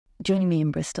Joining me in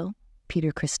Bristol,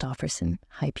 Peter Christopherson.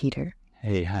 Hi, Peter.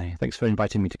 Hey, hi. Thanks for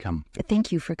inviting me to come.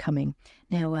 Thank you for coming.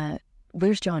 Now,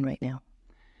 where's John right now?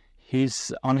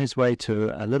 He's on his way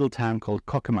to a little town called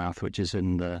Cockermouth, which is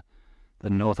in the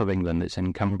north of England. It's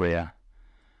in Cumbria,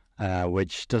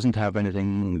 which doesn't have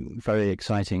anything very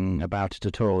exciting about it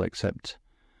at all, except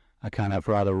a kind of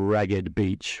rather ragged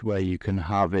beach where you can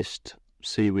harvest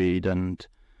seaweed and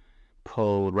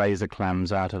pull razor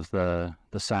clams out of the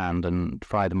sand and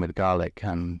fry them with garlic.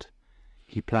 And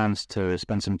he plans to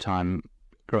spend some time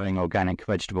growing organic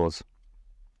vegetables,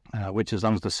 which, as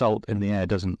long as the salt in the air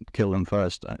doesn't kill them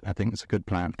first, I think it's a good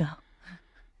plan. Oh.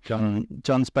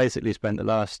 John's basically spent the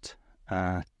last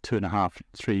 2.5,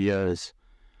 3 years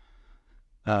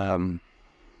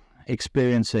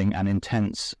experiencing an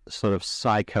intense sort of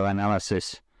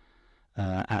psychoanalysis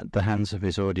at the hands of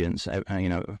his audience,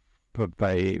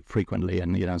 very frequently,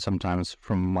 and sometimes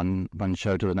from one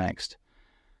show to the next,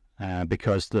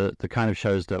 because the kind of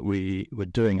shows that we were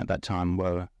doing at that time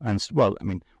were,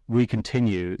 we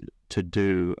continue to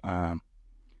do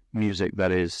music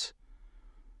that is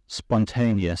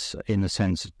spontaneous in the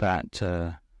sense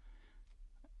that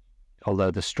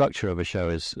although the structure of a show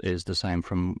is the same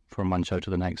from one show to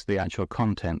the next, the actual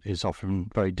content is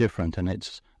often very different, and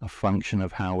it's a function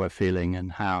of how we're feeling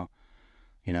and how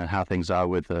things are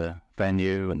with the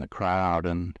venue and the crowd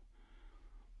and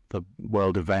the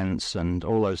world events and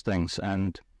all those things.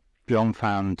 And John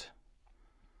found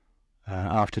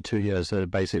after 2 years that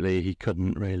basically he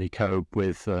couldn't really cope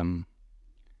with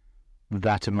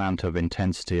that amount of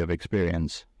intensity of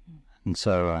experience, and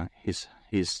so he's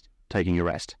taking a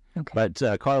rest. Okay.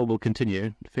 But Coil will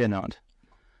continue. Fear not.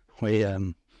 We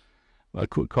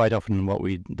quite often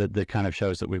the kind of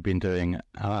shows that we've been doing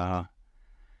are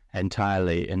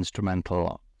entirely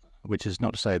instrumental, which is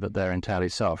not to say that they're entirely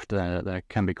soft. They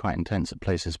can be quite intense at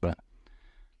places, but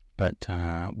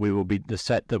we will be, the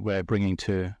set that we're bringing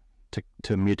to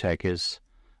Mutek is,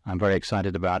 I'm very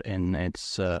excited about, and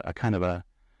it's a kind of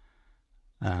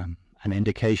an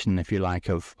indication, if you like,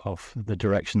 of the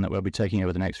direction that we'll be taking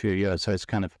over the next few years. So it's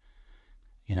kind of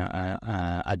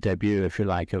a debut, if you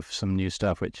like, of some new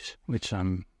stuff, which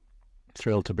I'm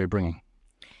thrilled to be bringing.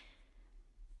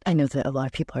 I know that a lot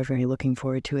of people are very looking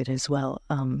forward to it as well.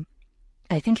 I'm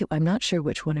not sure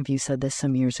which one of you said this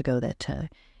some years ago,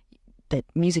 that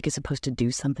music is supposed to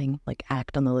do something, like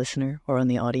act on the listener or on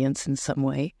the audience in some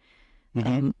way.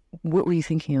 Mm-hmm. What were you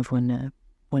thinking of when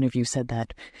one of you said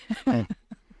that?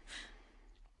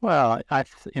 Well, I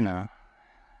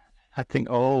think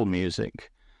all music,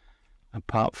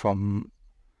 apart from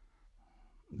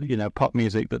pop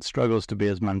music that struggles to be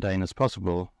as mundane as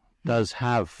possible, does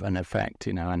have an effect,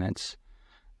 and it's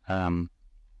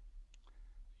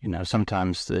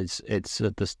sometimes it's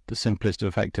the simplest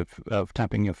effect of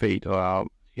tapping your feet, or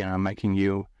making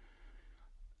you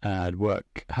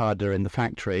work harder in the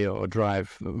factory, or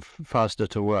drive faster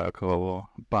to work, or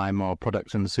buy more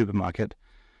products in the supermarket.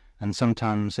 And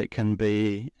sometimes it can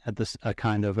be a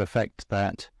kind of effect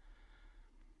that,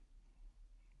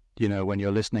 when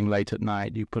you're listening late at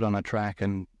night, you put on a track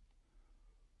and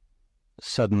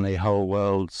suddenly whole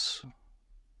worlds,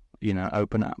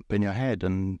 open up in your head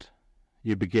and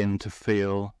you begin to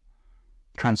feel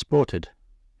transported.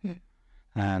 Hmm.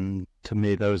 And to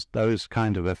me, those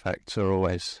kind of effects are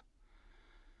always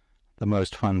the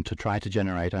most fun to try to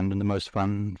generate, and the most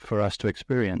fun for us to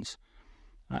experience.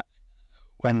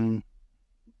 When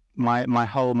my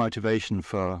whole motivation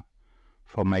for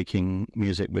making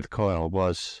music with Coil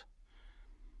was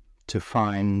to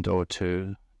find or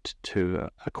to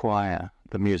acquire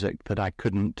the music that I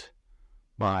couldn't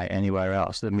buy anywhere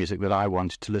else, the music that I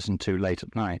wanted to listen to late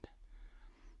at night.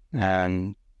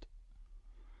 And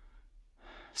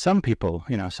some people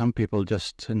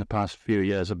just in the past few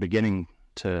years are beginning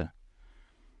to,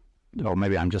 or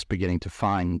maybe I'm just beginning to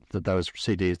find that those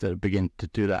CDs that begin to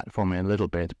do that for me a little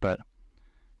bit, but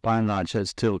by and large it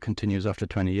still continues after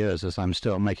 20 years, as I'm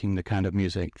still making the kind of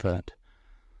music that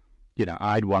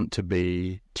I'd want to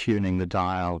be tuning the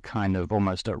dial kind of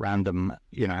almost at random,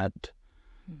 at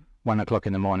 1 o'clock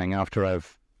in the morning after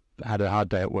I've had a hard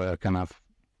day at work and I've,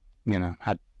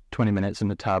 had 20 minutes in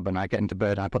the tub, and I get into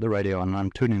bed, I put the radio on and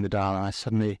I'm tuning the dial, and I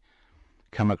suddenly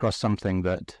come across something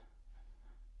that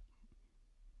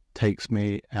takes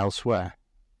me elsewhere.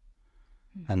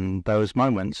 And those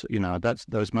moments,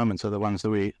 those moments are the ones that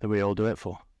we all do it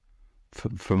for,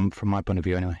 from my point of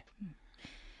view anyway.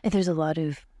 And there's a lot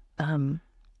of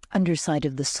underside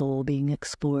of the soul being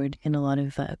explored in a lot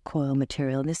of Coil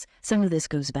material. And some of this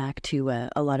goes back to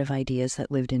a lot of ideas that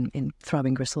lived in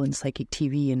Throbbing Gristle and Psychic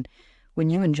TV. And when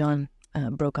you and John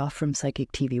broke off from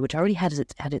psychic TV, which already had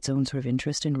its own sort of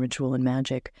interest in ritual and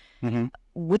magic. Mm-hmm.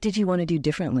 What did you want to do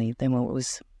differently than what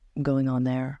was going on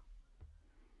there?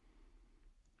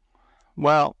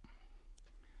 Well,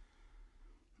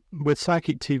 with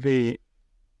psychic TV,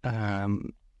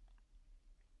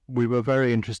 we were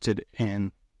very interested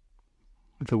in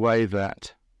the way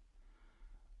that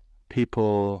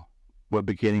people were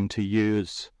beginning to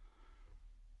use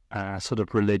sort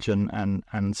of religion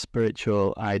and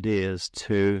spiritual ideas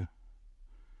to,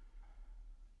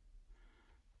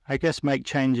 I guess, make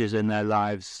changes in their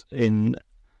lives in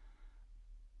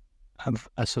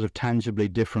a sort of tangibly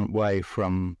different way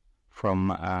from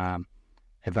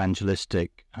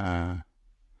evangelistic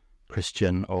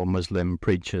Christian or Muslim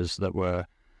preachers that were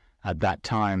at that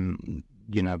time,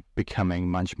 becoming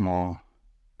much more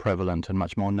prevalent and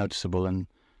much more noticeable and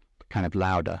kind of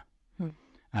louder.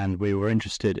 And we were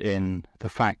interested in the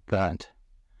fact that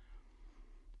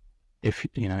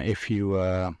if you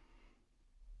were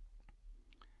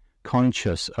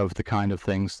conscious of the kind of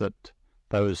things that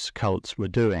those cults were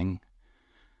doing,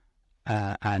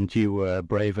 and you were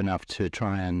brave enough to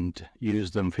try and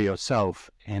use them for yourself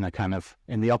in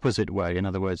the opposite way, in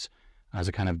other words, as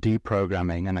a kind of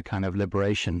deprogramming and a kind of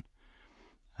liberation,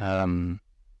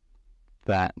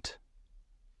 that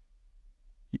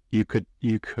you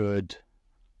could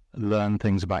learn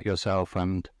things about yourself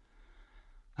and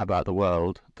about the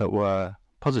world that were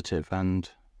positive and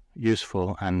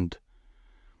useful and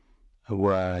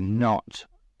were not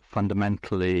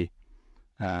fundamentally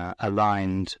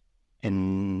aligned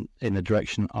in the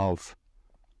direction of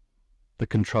the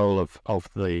control of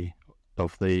the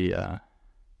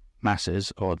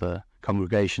masses or the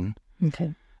congregation,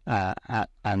 okay,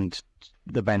 and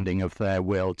the bending of their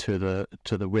will to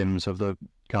the whims of the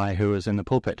guy who was in the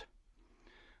pulpit.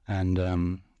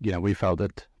 And we felt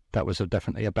that was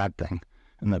definitely a bad thing,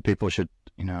 and that people should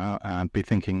be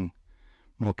thinking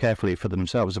more carefully for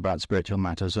themselves about spiritual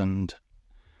matters and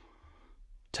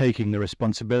taking the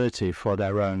responsibility for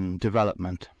their own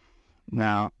development.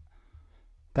 Now,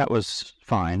 that was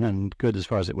fine and good as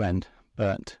far as it went,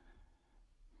 but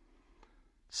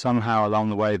somehow along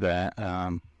the way there,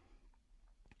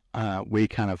 we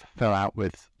kind of fell out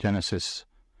with Genesis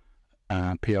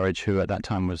PRH, who at that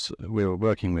time we were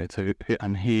working with,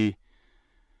 and he,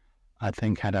 I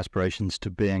think, had aspirations to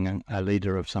being a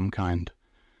leader of some kind,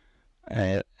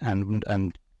 and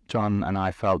John and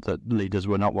I felt that leaders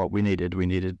were not what we needed. We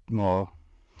needed more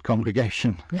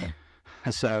congregation. Yeah.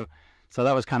 So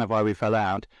that was kind of why we fell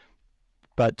out.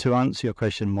 But to answer your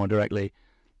question more directly,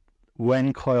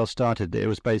 when Coil started, it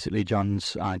was basically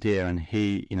John's idea, and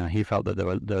he felt that there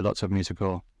were lots of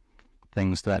musical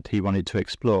things that he wanted to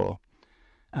explore,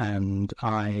 and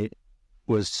I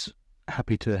was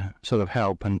happy to sort of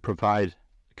help and provide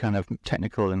kind of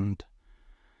technical and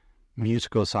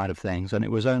musical side of things. And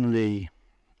it was only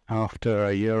after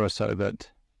a year or so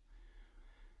that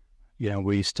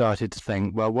we started to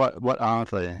think, well, what are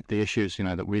the issues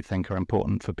that we think are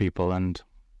important for people, and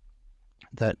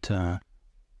that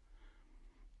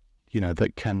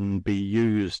that can be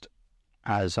used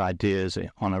as ideas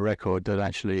on a record that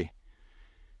actually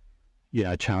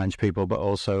challenge people, but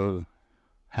also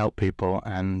help people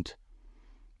and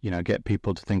get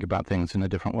people to think about things in a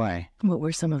different way. What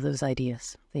were some of those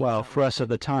ideas? Well, for us at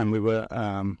the time, we were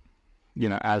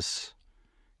as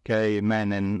gay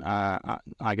men in, I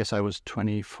guess I was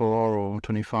 24 or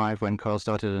 25 when Coil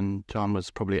started, and John was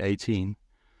probably 18.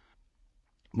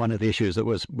 One of the issues that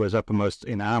was uppermost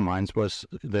in our minds was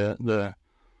the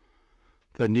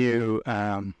new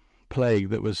plague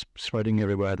that was spreading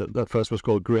everywhere, that first was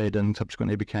called GRID and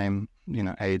subsequently became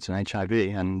AIDS and HIV,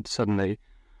 and suddenly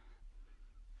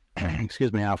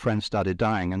our friends started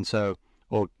dying, and so,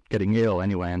 or getting ill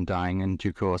anyway, and dying in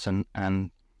due course, and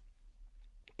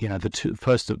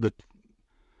the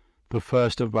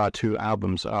first of our two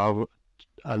albums are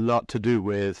a lot to do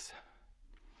with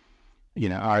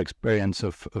our experience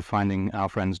of finding our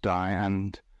friends die,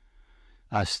 and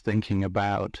us thinking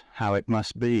about how it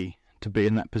must be to be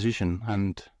in that position,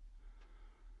 and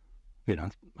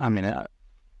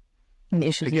and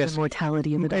issues of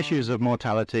mortality of it all. Issues of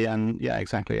mortality and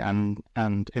exactly, and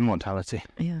immortality.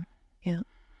 Yeah.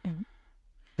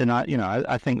 And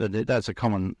I think that that's a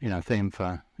common theme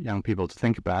for young people to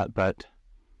think about, but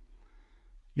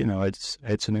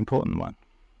it's an important one.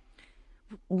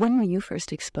 When were you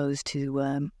first exposed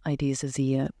to ideas of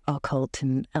the occult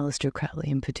and Aleister Crowley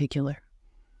in particular?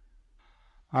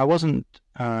 I wasn't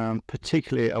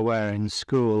particularly aware in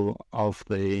school of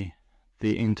the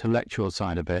intellectual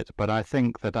side of it, but I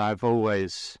think that I've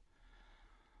always,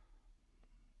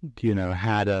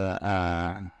 had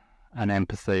an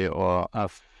empathy or a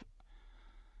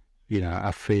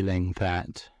feeling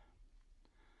that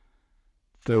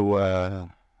there were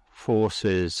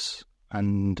forces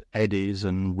and eddies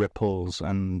and ripples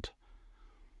and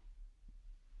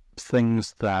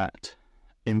things that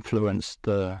influenced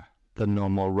the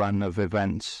normal run of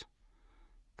events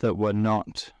that were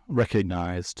not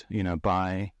recognized,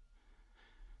 by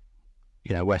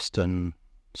Western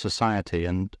society,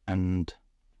 and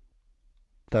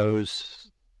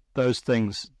those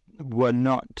things were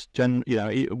not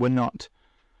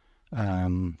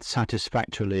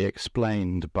satisfactorily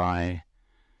explained by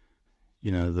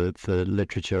the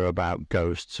literature about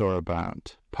ghosts or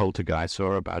about poltergeists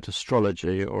or about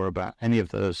astrology or about any of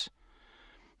those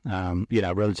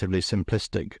relatively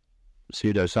simplistic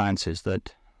pseudosciences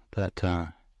that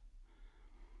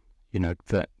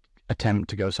attempt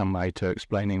to go some way to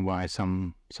explaining why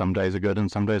some days are good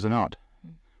and some days are not.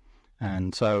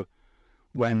 And so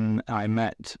when I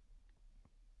met,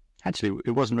 actually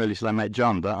it wasn't really till I met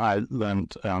John that I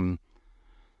learned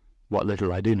what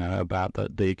little I do know about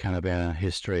the kind of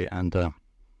history and the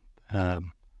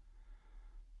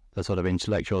sort of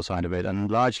intellectual side of it.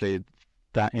 And largely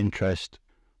that interest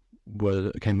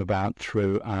came about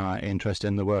through our interest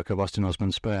in the work of Austin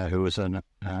Osman Spare, who was an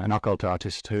occult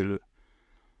artist who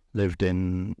lived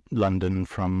in London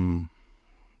from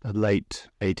the late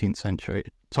 19th century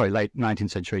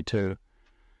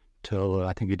till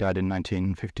I think he died in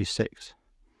 1956.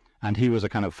 And he was a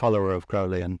kind of follower of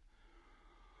Crowley and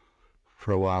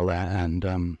for a while there,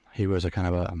 and he was a kind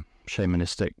of a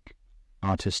shamanistic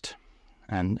artist,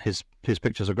 and his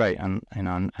pictures are great,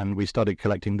 and we started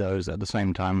collecting those at the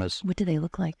same time as. What do they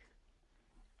look like?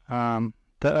 The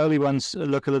early ones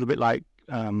look a little bit like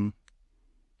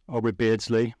Aubrey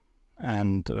Beardsley,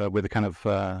 and with a kind of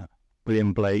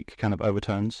William Blake kind of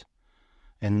overtones.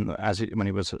 And when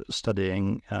he was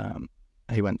studying,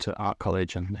 he went to art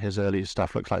college, and his early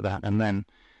stuff looks like that. And then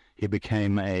he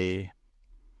became an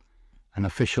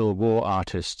official war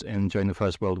artist during the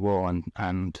First World War,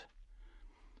 and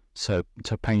so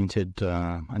painted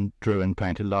and drew and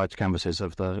painted large canvases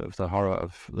of the horror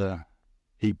of the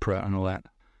Ypres and all that.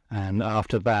 And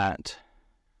after that,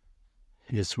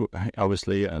 his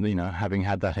obviously having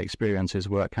had that experience, his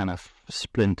work kind of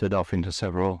splintered off into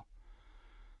several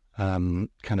kind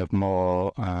of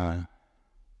more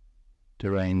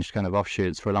deranged kind of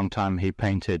offshoots. For a long time, he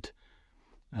painted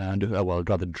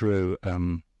drew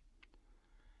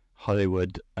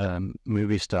Hollywood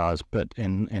movie stars, but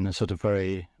in a sort of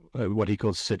very what he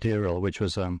called sidereal, which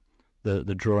was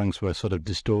the drawings were sort of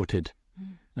distorted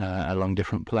along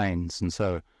different planes, and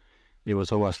so it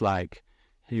was almost like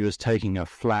he was taking a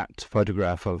flat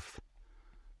photograph of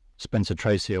Spencer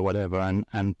Tracy or whatever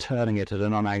and turning it at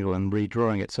an on angle and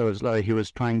redrawing it, so as though he was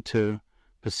trying to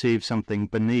perceive something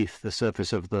beneath the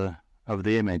surface of the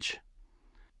image.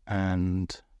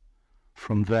 And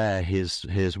from there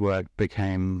his work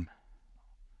became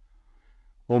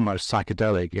almost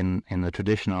psychedelic in the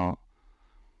traditional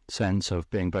sense of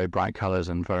being very bright colors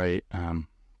and very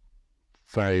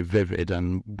very vivid,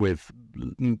 and with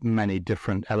many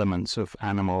different elements of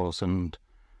animals and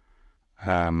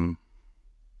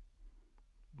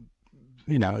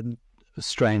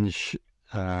strange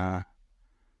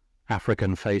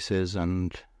African faces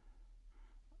and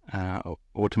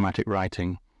automatic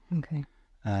writing. Okay.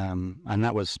 And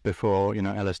that was before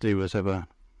LSD was ever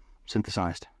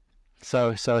synthesized.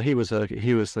 So he was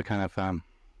the kind of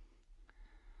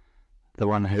the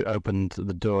one who opened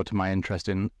the door to my interest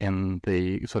in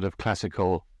the sort of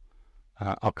classical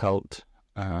occult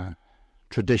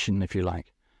tradition, if you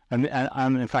like. And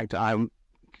in fact,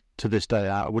 to this day,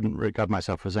 I wouldn't regard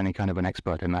myself as any kind of an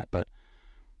expert in that, but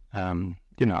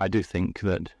I do think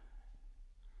that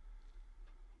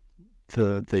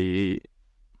the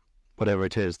whatever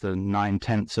it is, the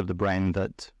 9/10 of the brain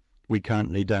that we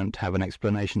currently don't have an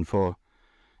explanation for,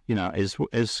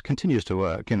 is continues to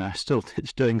work. Still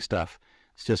it's doing stuff.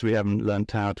 It's just we haven't learned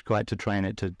how to train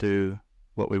it to do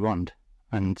what we want.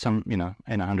 And in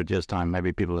 100 years' time,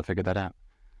 maybe people will figure that out.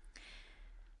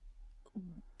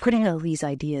 Putting all these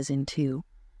ideas into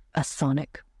a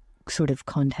sonic sort of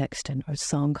context and a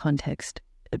song context,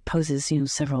 it poses,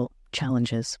 several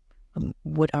challenges.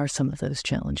 What are some of those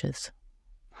challenges?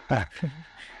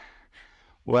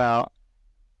 Well,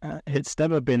 it's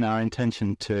never been our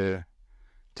intention to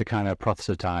kind of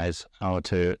proselytize or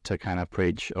to kind of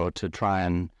preach or to try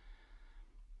and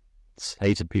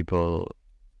say to people,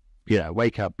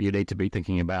 wake up, you need to be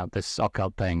thinking about this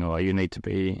occult thing, or you need to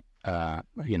be,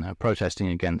 protesting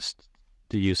against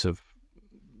the use of,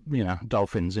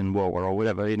 dolphins in war or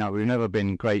whatever. We've never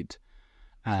been great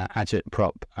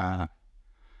agitprop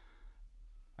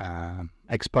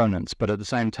exponents, but at the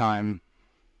same time,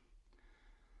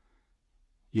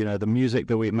 the music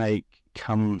that we make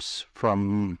comes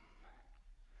from,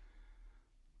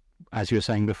 as you were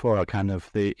saying before, a kind of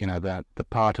the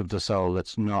part of the soul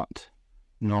that's not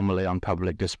normally on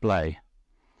public display.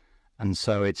 And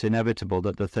so it's inevitable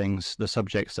that the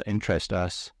subjects that interest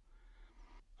us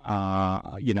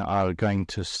are going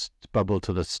to bubble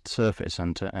to the surface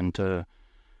and to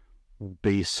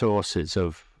be sources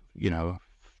of, for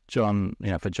John,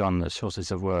 the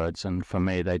sources of words, and for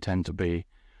me, they tend to be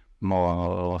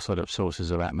more sort of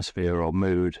sources of atmosphere or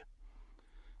mood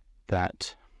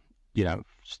that,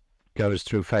 goes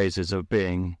through phases of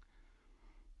being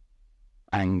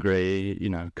angry,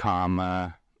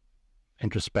 calmer,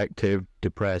 introspective,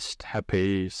 depressed,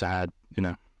 happy, sad,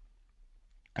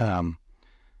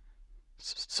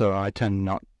 So I tend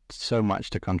not so much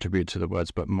to contribute to the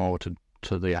words, but more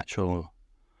to the actual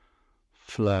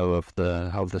flow of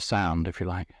the sound, if you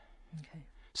like. Okay.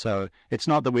 So it's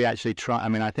not that we actually try. I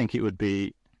mean, I think it would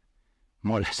be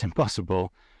more or less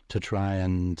impossible to try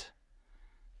and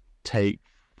take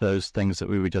those things that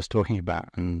we were just talking about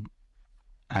and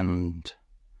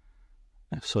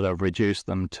sort of reduce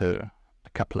them to a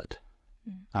couplet.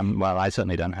 Well, I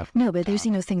certainly don't have. No, but there's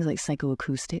things like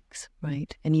psychoacoustics,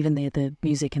 right? And even the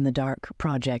Music in the Dark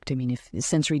project. I mean, if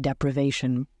sensory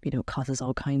deprivation, causes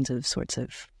all kinds of sorts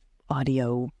of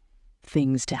audio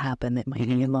things to happen that might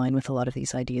be in line with a lot of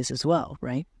these ideas as well,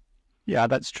 right? Yeah,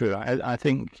 that's true. I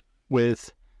think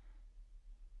with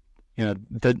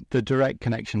the direct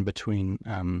connection between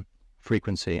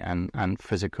frequency and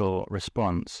physical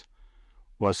response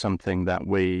was something that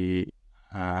we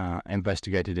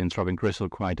investigated in Throbbing Gristle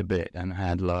quite a bit, and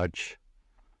had large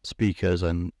speakers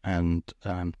and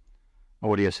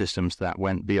audio systems that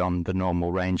went beyond the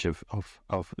normal range of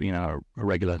a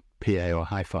regular PA or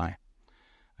hi-fi.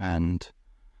 And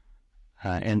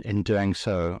in doing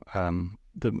so,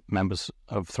 the members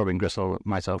of Throbbing Gristle,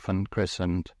 myself and Chris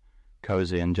and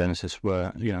Cozy and Genesis,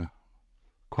 were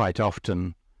quite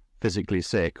often physically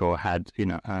sick or had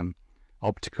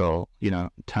optical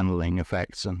tunneling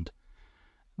effects and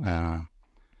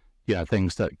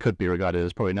things that could be regarded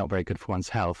as probably not very good for one's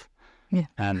health. Yeah.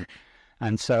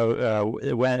 And so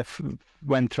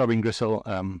when Throbbing Gristle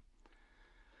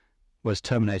was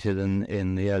terminated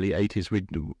in the early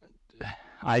 80s,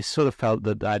 I sort of felt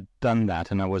that I'd done that,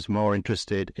 and I was more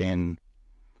interested in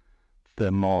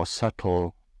the more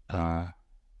subtle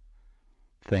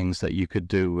things that you could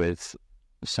do with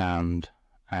sound,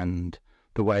 and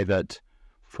the way that,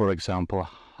 for example,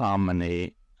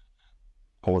 harmony,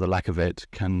 or the lack of it,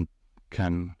 can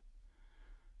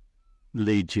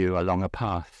lead you along a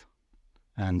path.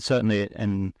 And certainly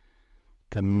in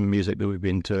the music that we've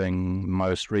been doing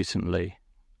most recently,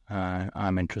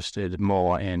 I'm interested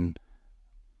more in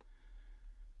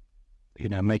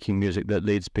making music that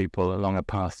leads people along a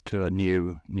path to a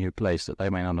new place that they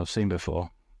may not have seen before,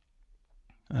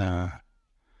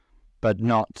 but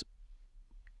not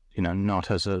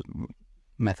as a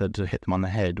method to hit them on the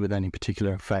head with any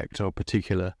particular effect or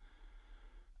particular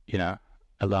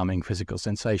alarming physical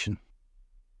sensation.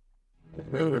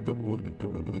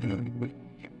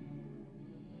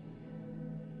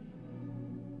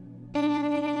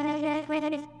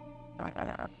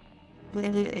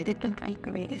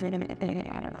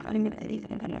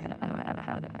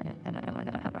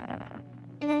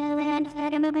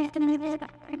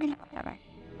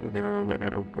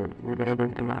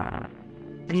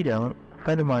 You don't. A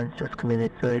friend of mine's just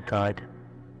committed suicide.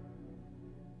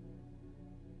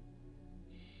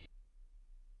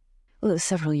 Well,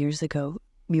 several years ago,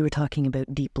 we were talking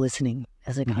about deep listening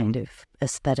as a kind of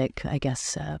aesthetic, I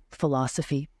guess,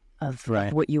 philosophy of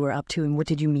what you were up to. And what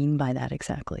did you mean by that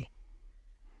exactly?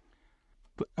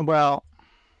 Well,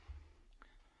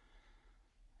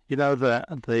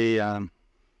 the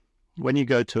when you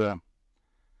go to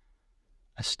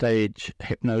a stage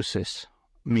hypnosis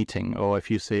meeting, or if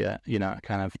you see a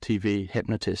kind of TV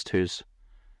hypnotist who's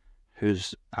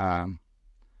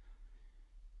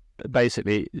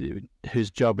basically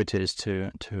whose job it is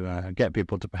to get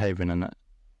people to behave in an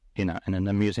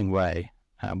amusing way,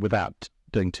 without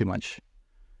doing too much,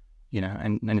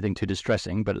 and anything too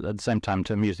distressing, but at the same time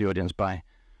to amuse the audience by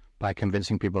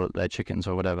convincing people that they're chickens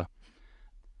or whatever.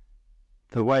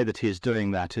 The way that he is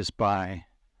doing that is by,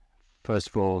 first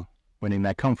of all, winning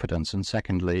their confidence, and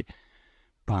secondly,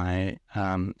 by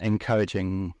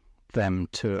encouraging them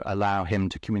to allow him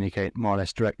to communicate more or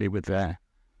less directly with their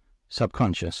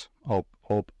subconscious, or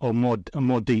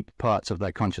more deep parts of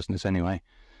their consciousness anyway,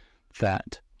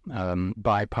 that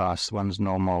bypass one's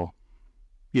normal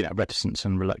reticence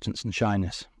and reluctance and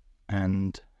shyness.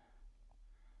 And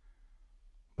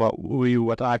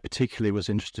what I particularly was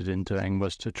interested in doing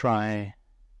was to try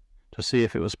to see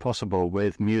if it was possible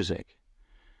with music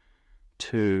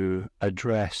to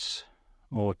address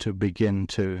or to begin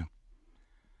to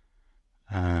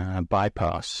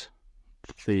bypass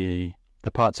the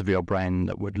parts of your brain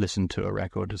that would listen to a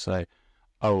record to say,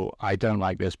 oh, I don't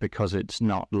like this because it's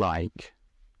not like ...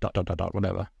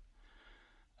 whatever.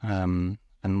 And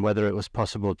whether it was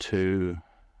possible to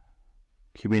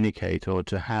communicate or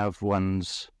to have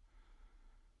one's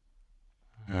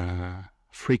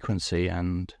frequency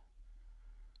and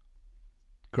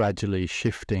gradually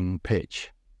shifting pitch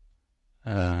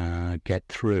get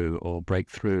through or break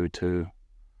through to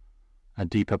a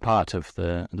deeper part of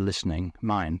the listening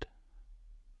mind.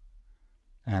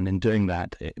 And in doing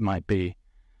that, it might be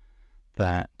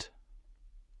that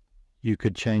you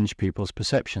could change people's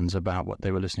perceptions about what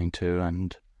they were listening to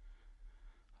and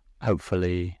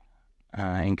hopefully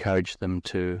encourage them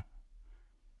to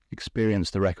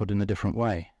experience the record in a different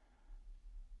way.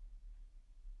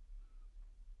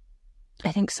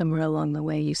 I think somewhere along the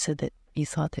way you said that you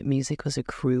thought that music was a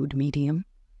crude medium,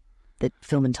 that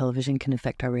film and television can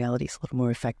affect our realities a little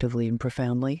more effectively and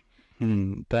profoundly.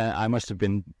 I must have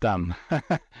been dumb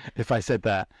if I said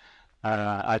that.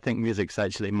 I think music's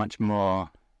actually much more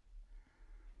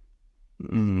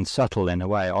subtle in a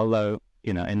way, although,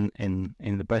 you know, in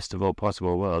the best of all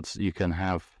possible worlds, you can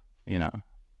have, you know,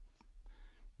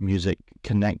 music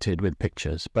connected with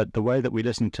pictures. But the way that we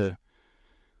listen to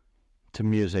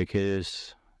music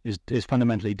is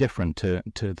fundamentally different to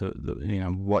the you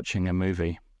know, watching a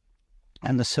movie,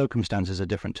 and the circumstances are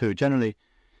different too. Generally,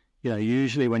 you know,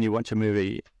 usually when you watch a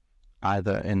movie,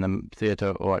 either in the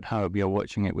theatre or at home, you're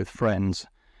watching it with friends,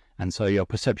 and so your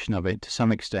perception of it to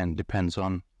some extent depends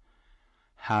on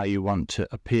how you want to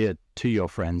appear to your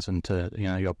friends and to, you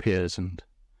know, your peers, and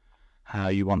how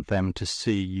you want them to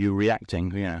see you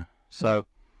reacting, you know. So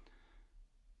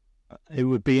it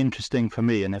would be interesting for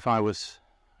me, and if I was,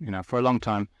 you know, for a long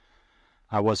time,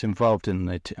 I was involved in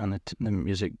the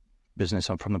music business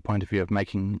from the point of view of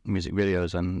making music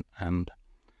videos, and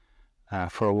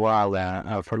for a while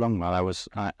there, for a long while,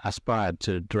 I aspired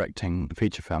to directing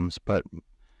feature films. But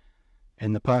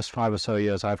in the past 5 or so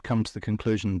years, I've come to the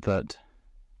conclusion that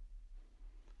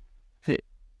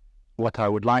what I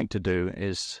would like to do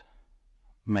is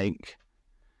make,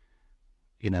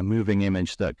 you know, moving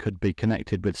image that could be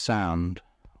connected with sound,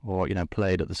 or, you know,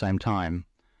 played at the same time,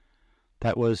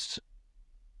 that was,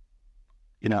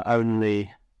 you know,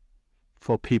 only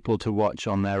for people to watch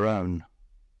on their own,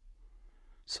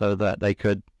 so that they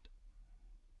could,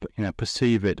 you know,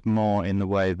 perceive it more in the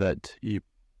way that you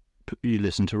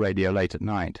listen to radio late at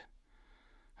night.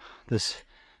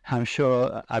 I'm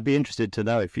sure I'd be interested to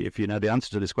know if you know the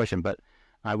answer to this question, but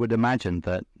I would imagine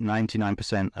that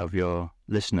 99% of your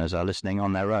listeners are listening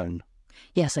on their own.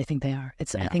 Yes, I think they are.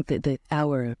 I think that the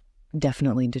hour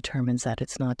definitely determines that.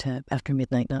 It's not after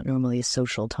midnight, not normally a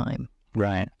social time.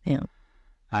 Right. Yeah.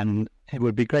 And it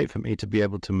would be great for me to be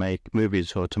able to make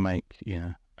movies or to make,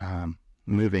 you know,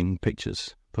 moving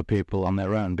pictures for people on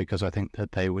their own, because I think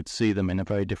that they would see them in a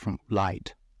very different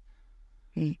light.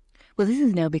 Well, this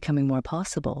is now becoming more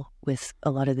possible with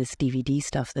a lot of this DVD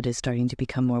stuff that is starting to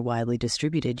become more widely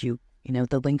distributed. You know,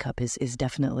 the link up is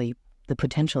definitely, the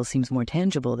potential seems more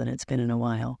tangible than it's been in a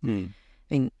while. I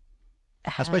mean,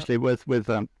 especially with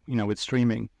you know, with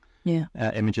streaming. Yeah.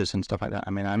 Images and stuff like that.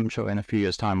 I mean, I'm sure in a few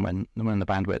years' time, when the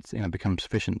bandwidth, you know, becomes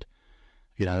sufficient,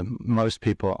 you know, most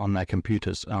people on their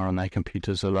computers are on their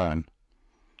computers alone,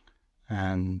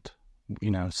 and,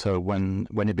 you know, so when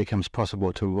it becomes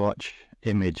possible to watch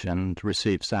image and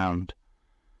receive sound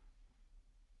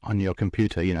on your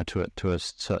computer, you know, to a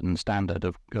certain standard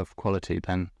of quality,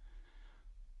 then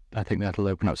I think that'll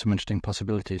open up some interesting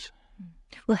possibilities.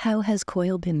 Well, how has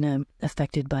Coil been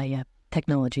affected by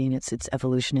technology and its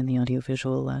evolution in the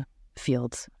audiovisual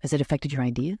fields? Has it affected your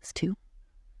ideas too?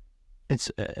 It's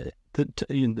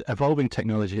evolving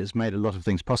technology has made a lot of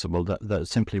things possible that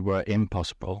simply were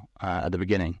impossible at the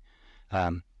beginning.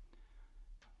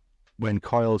 When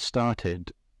Coil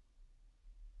started,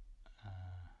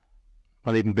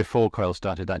 well, even before Coil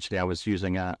started, actually, I was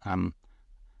using an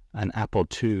Apple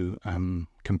II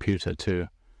computer to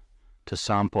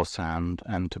sample sound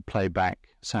and to play back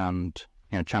sound,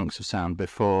 you know, chunks of sound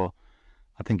before,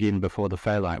 I think even before the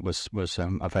Fairlight was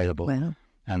available. Wow.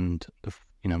 And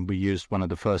you know, we used one of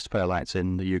the first Fairlights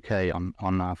in the UK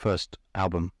on our first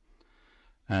album,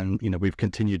 and, you know, we've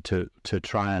continued to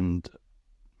try and,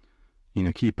 you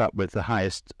know, keep up with the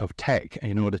highest of tech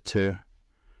in order to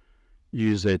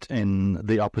use it in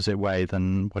the opposite way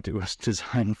than what it was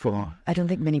designed for. I don't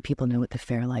think many people know what the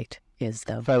Fairlight is,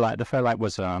 though. The Fairlight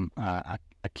was a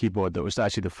a keyboard that was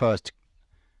actually the first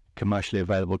commercially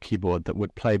available keyboard that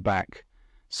would play back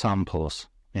samples.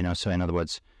 So in other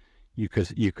words, you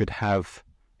could have,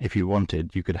 if you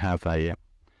wanted, you could have a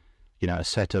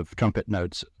set of trumpet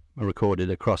notes recorded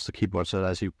across the keyboard, so that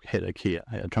as you hit a key,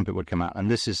 a trumpet would come out.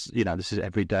 And this is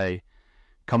everyday,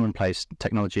 commonplace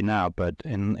technology now. But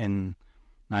in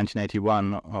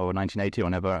 1981 or 1980 or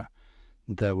whenever,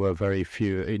 there were very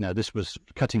few. This was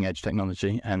cutting edge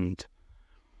technology, and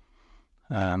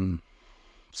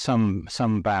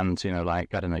some bands,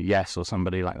 like, I don't know, Yes or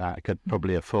somebody like that, could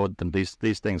probably afford them.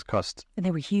 These things cost, and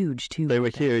they were huge too. They were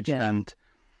huge, yeah. And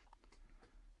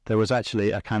there was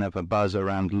actually a kind of a buzz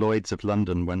around Lloyd's of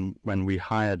London when we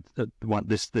hired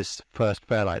this first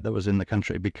Fairlight that was in the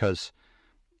country, because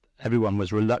everyone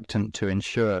was reluctant to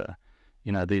insure,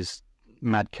 these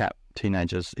madcap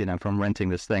teenagers, from renting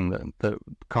this thing that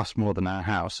cost more than our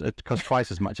house. It cost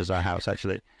twice as much as our house,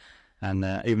 actually. And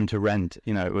even to rent,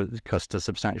 it would cost a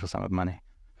substantial sum of money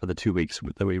for the 2 weeks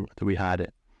that we had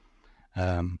it.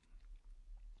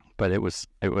 But it was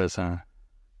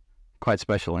quite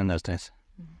special in those days.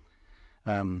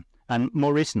 And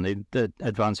more recently, the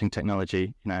advancing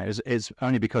technology, is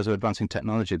only because of advancing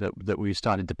technology that we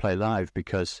started to play live.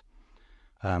 Because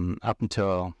up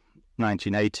until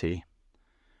 1980,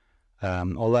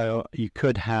 although you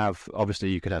could have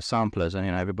samplers, and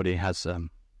everybody has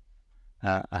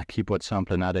a keyboard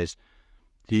sampler nowadays,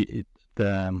 the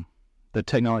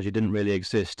technology didn't really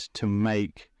exist to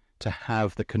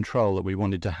have the control that we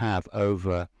wanted to have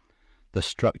over the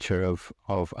structure of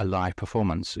a live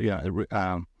performance.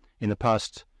 In the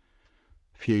past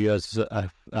few years, a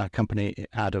company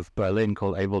out of Berlin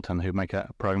called Ableton, who make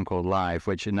a program called Live,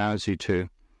 which allows you to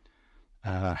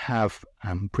have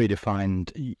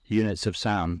predefined units of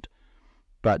sound,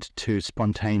 but to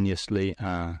spontaneously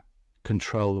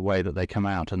control the way that they come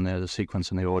out, and the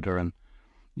sequence and the order, and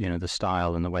the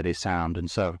style and the way they sound. And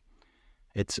so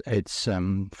it's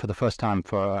for the first time,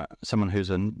 for someone who's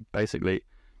basically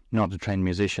not a trained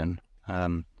musician,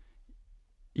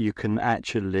 you can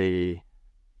actually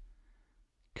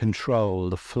control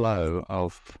the flow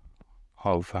of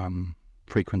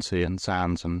frequency and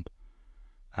sounds and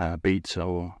beats,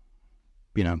 or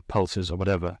pulses or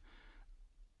whatever,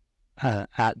 at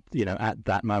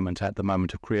that moment, at the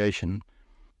moment of creation.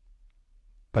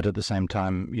 But at the same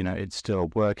time, it's still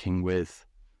working with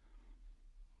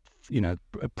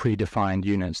predefined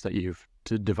units that you've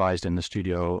devised in the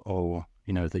studio, or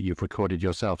that you've recorded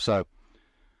yourself. So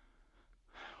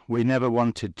we never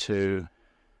wanted to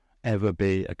ever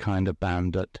be a kind of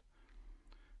band that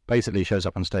basically shows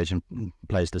up on stage and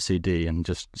plays the CD and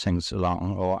just sings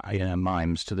along, or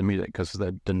mimes to the music, because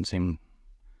we didn't see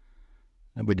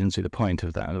the point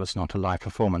of that. It was not a live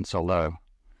performance, although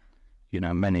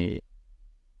many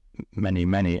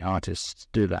artists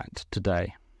do that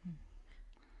today.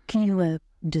 Can you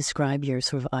describe your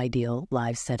sort of ideal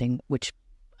live setting, which,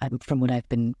 from what I've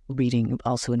been reading,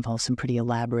 also involves some pretty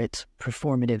elaborate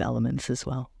performative elements as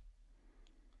well?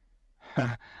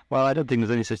 Well, I don't think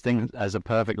there's any such thing as a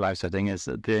perfect live setting. Is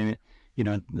that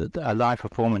a live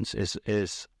performance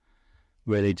is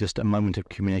really just a moment of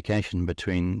communication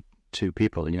between two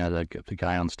people. The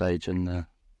guy on stage and the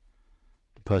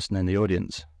person in the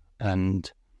audience.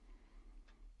 And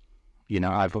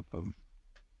I've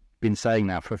been saying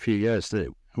now for a few years that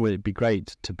it would be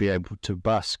great to be able to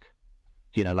busk,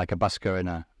 like a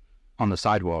busker on the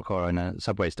sidewalk or in a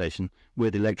subway station,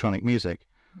 with electronic music,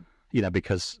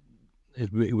 because it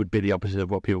would be the opposite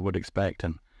of what people would expect.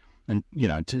 And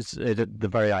the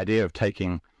very idea of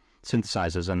taking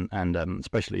synthesizers and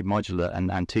especially modular and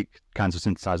antique kinds of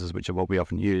synthesizers, which are what we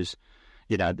often use,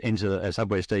 into a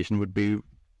subway station, would be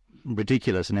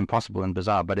ridiculous and impossible and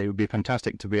bizarre. But it would be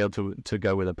fantastic to be able to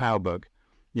go with a power bug,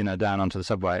 down onto the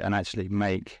subway and actually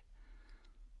make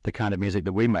the kind of music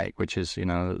that we make, which is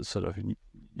sort of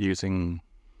using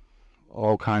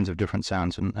all kinds of different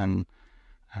sounds and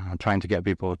trying to get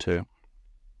people to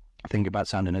think about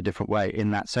sound in a different way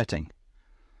in that setting.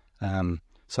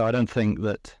 So I don't think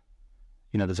that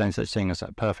there's any such thing as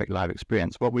a perfect live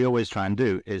experience. What we always try and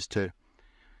do is to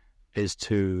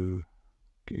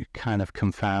kind of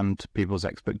confound people's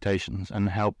expectations and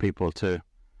help people to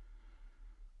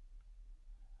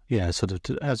as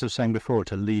I was saying before,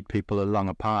 to lead people along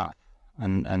a path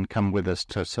and come with us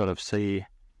to sort of see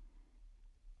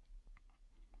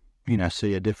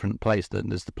a different place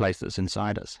than is the place that's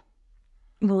inside us.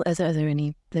 Well, are there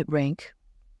any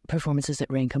performances that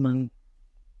rank among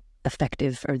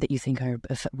effective, or that you think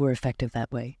were effective that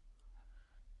way?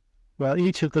 Well,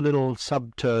 each of the little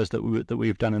sub-tours that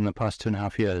we've done in the past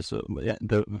 2.5 years,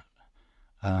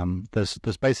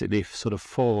 there's basically sort of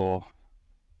four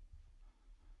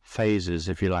phases,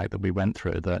 if you like, that we went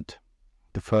through. That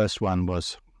the first one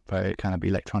was very kind of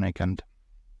electronic and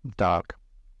dark,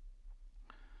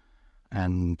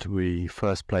 and we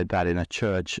first played that in a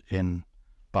church in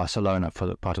Barcelona for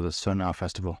the part of the Sonar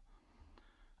Festival,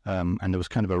 and there was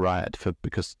kind of a riot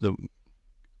because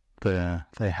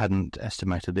they hadn't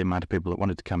estimated the amount of people that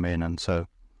wanted to come in, and so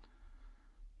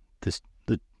this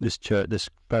church, this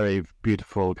very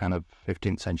beautiful kind of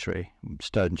 15th century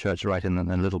stone church right in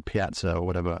the little piazza, or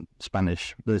whatever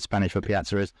the Spanish for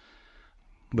piazza is,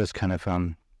 was kind of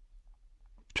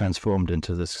transformed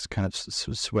into this kind of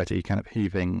sweaty, kind of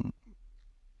heaving,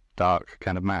 dark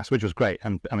kind of mass, which was great.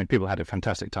 And I mean, people had a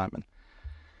fantastic time, and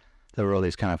there were all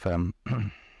these kind of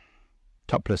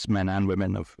topless men and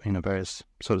women of various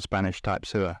sort of Spanish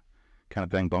types who are kind of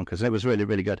going bonkers. And it was really,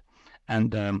 really good.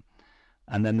 And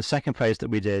then the second phase that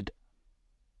we did,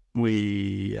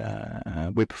 we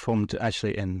performed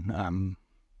actually in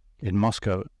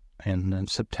Moscow in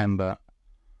September,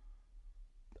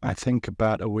 I think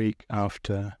about a week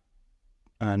after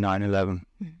 9/11.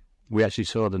 Mm. We actually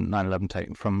saw the 9/11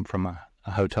 tape from a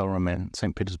hotel room in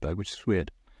St. Petersburg, which is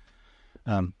weird.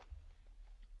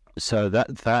 So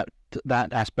that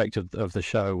aspect of the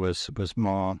show was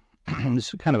more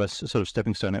this kind of a sort of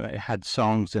stepping stone. It had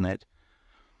songs in it,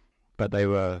 but they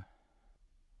were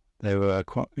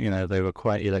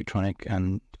quite electronic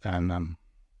and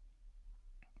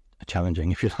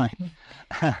challenging, if you like.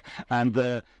 And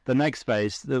the next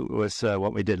phase was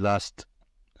what we did last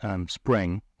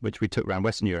spring, which we took around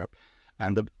Western Europe,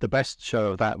 and the best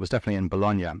show of that was definitely in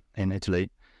Bologna in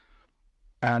Italy.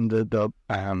 And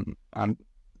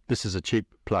this is a cheap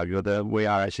plug. We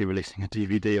are actually releasing a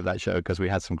DVD of that show because we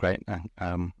had some great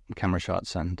camera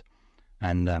shots, and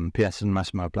PS and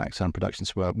Massimo Black Sun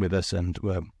Productions were with us and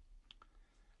were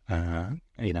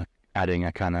adding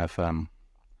a kind of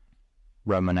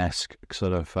Romanesque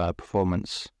sort of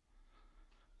performance,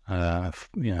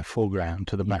 foreground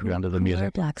to the background of the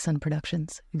music. Black Sun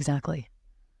Productions, exactly.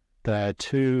 There are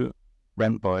two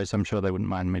rent boys. I'm sure they wouldn't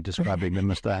mind me describing them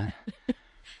as that.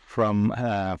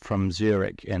 From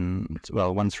Zurich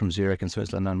one's from Zurich in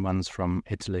Switzerland and one's from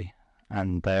Italy,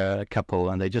 and they're a couple,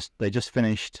 and they just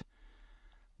finished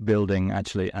building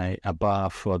actually a bar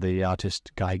for the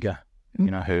artist Geiger,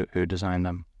 who designed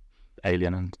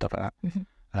Alien and stuff like that. Mm-hmm.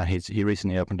 He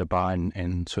recently opened a bar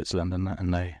in Switzerland,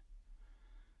 and they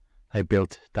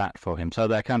built that for him. So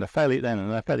they're kind of fairly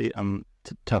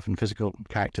tough and physical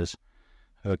characters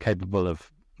who are capable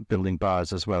of building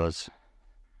bars as well as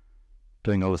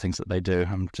doing all the things that they do.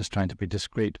 I'm just trying to be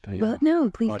discreet for you. Well,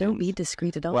 no, please don't be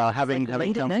discreet at all. Well, having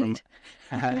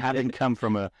come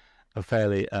from a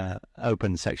fairly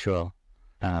open sexual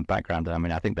background, I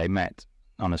mean, I think they met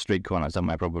on a street corner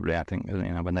somewhere, probably. I think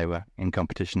when they were in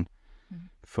competition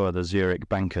for the Zurich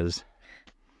bankers,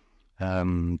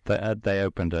 they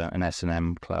opened an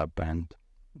S&M club and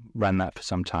ran that for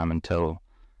some time until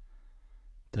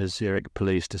the Zurich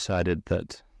police decided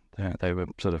that they were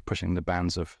sort of pushing the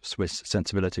bounds of Swiss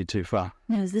sensibility too far.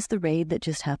 Now, is this the raid that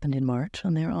just happened in March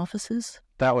on their offices?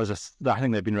 That was I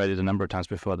think they've been raided a number of times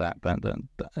before that, but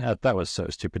that was so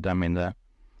stupid. I mean,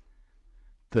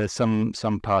 there's some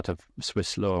part of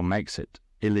Swiss law makes it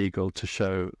illegal to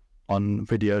show on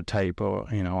videotape or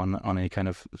on any kind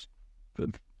of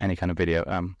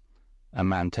video a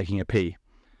man taking a pee,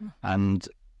 and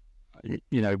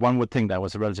one would think that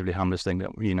was a relatively harmless thing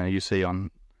that you see on,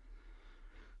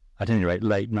 at any rate,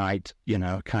 late night,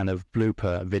 kind of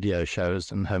blooper video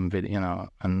shows and home video,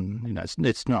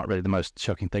 it's not really the most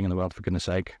shocking thing in the world, for goodness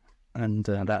sake. And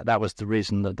that was the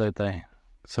reason that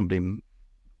somebody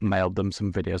mailed them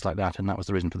some videos like that, and that was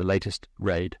the reason for the latest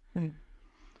raid. Mm.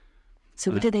 So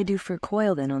what did they do for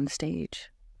Coil then on the stage?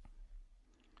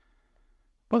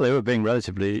 Well, they were being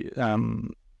relatively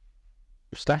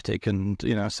static and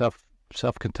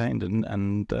self-contained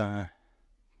and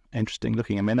interesting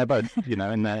looking. I mean, they're both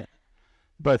and they're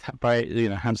both very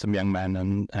handsome young men,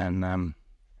 and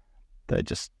they're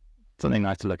just something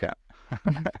nice to look at.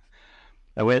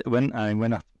 We're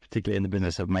not particularly in the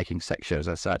business of making sex shows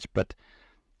as such, but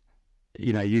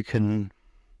you can,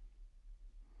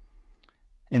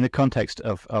 in the context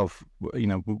of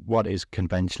what is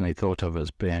conventionally thought of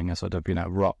as being a sort of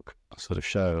rock sort of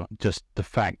show, just the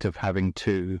fact of having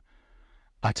two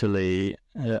utterly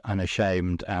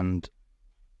unashamed and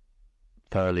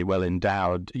thoroughly well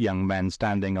endowed young men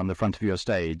standing on the front of your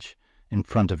stage in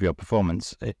front of your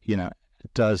performance, it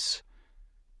does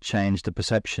change the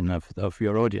perception of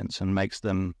your audience and makes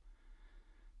them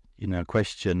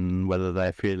question whether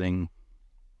they're feeling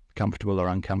comfortable or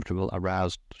uncomfortable,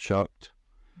 aroused, shocked,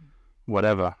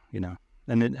 whatever,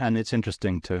 and it's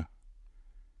interesting to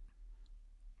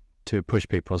to push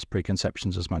people's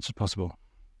preconceptions as much as possible.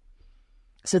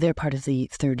 So they're part of the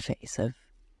third phase of...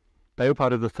 They were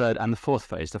part of the third and the fourth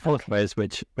phase. The fourth phase,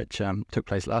 which took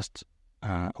place last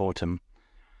autumn,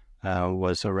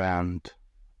 was around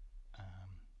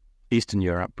Eastern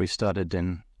Europe. We started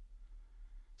in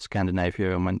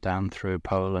Scandinavia and went down through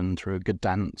Poland, through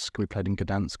Gdansk. We played in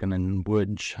Gdansk and in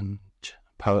Łódź and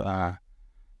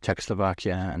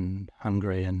Czechoslovakia and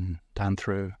Hungary, and down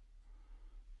through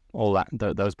all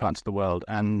those parts of the world.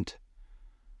 And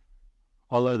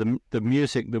although the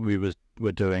music that we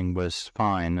were doing was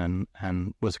fine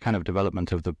and was kind of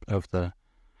development of the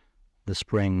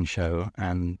spring show,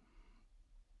 and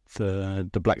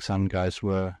the Black Sun guys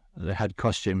they had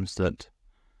costumes that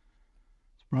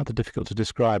it's rather difficult to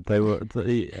describe.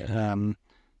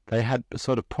 They had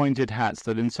sort of pointed hats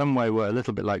that in some way were a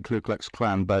little bit like Ku Klux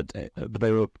Klan, but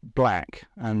they were black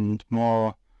and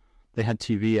more. They had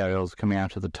TV aerials coming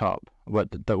out of the top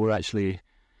that were actually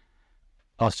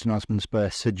Austin Osman Spur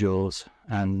sigils,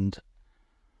 and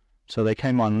so they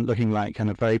came on looking like kind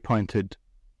of very pointed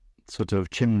sort of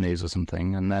chimneys or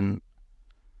something, and then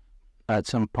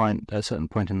at a certain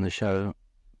point in the show,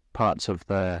 parts of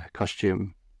their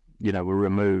costume, were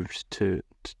removed to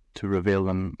reveal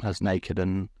them as naked,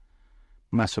 and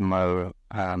Massimo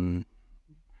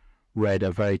read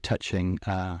a very touching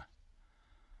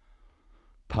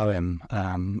poem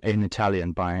in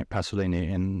Italian by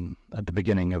Pasolini at the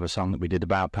beginning of a song that we did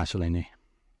about Pasolini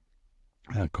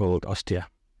called Ostia.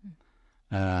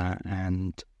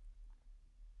 And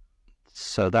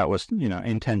so that was,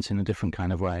 intense in a different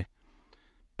kind of way.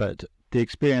 But the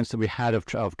experience that we had of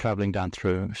traveling down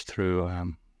through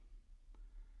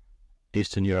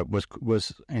Eastern Europe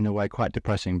was in a way quite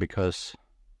depressing, because,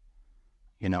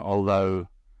 although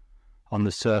on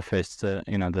the surface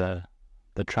the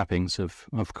trappings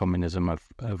of communism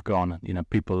have gone,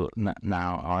 people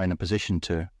now are in a position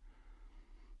to,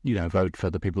 vote for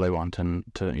the people they want, and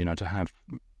to have,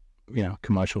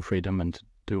 commercial freedom and to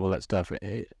do all that stuff.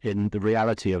 In the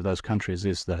reality of those countries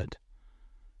is that,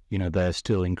 they're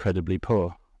still incredibly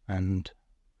poor, and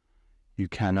you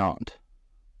cannot,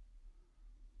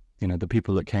 the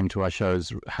people that came to our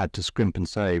shows had to scrimp and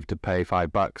save to pay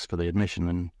 $5 for the admission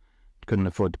and couldn't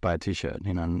afford to buy a T-shirt,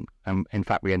 and in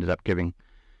fact we ended up giving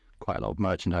quite a lot of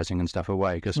merchandising and stuff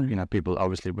away, because people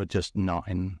obviously were just not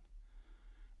in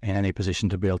any position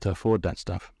to be able to afford that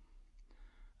stuff.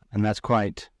 And that's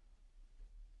quite,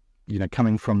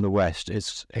 coming from the West,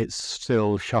 it's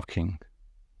still shocking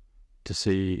to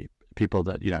see people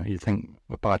that you think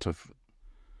were part of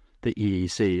the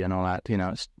EEC and all that,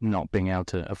 it's not being able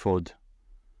to afford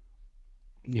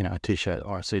a T-shirt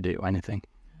or a CD or anything.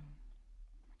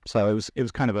 So it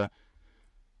was kind of a,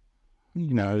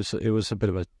 it was a bit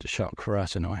of a shock for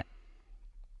us in a way.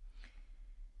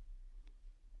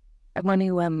 I want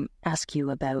to ask you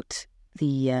about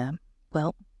the,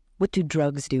 what do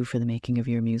drugs do for the making of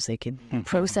your music, in the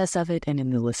process of it and in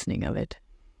the listening of it?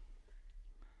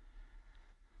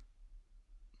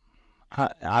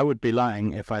 I would be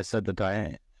lying if I said that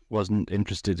I wasn't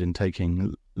interested in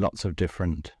taking lots of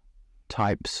different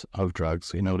types of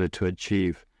drugs in order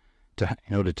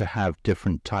to have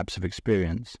different types of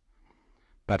experience.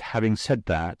 But having said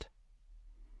that,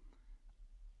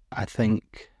 I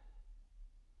think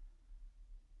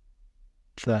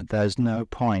that there's no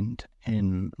point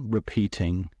in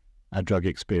repeating a drug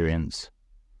experience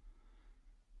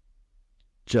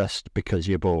just because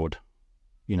you're bored.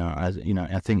 I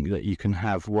think that you can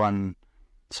have one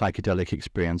psychedelic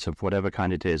experience of whatever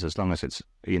kind it is, as long as it's,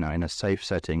 in a safe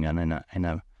setting and in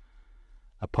a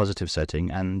positive setting,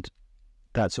 and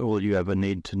that's all you ever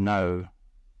need to know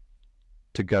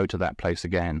to go to that place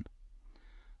again.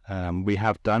 We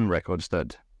have done records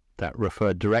that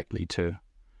refer directly to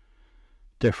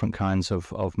different kinds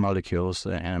of molecules,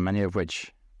 and many of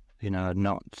which, are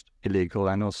not illegal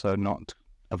and also not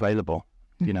available,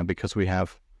 because we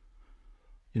have,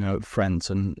 friends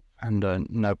and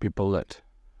know people that,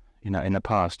 in the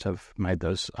past have made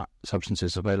those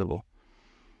substances available.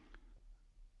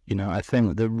 I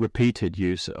think the repeated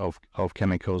use of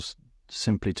chemicals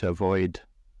simply to avoid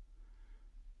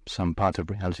some part of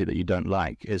reality that you don't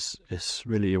like is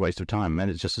really a waste of time, and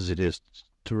it's just as it is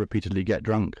to repeatedly get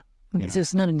drunk. So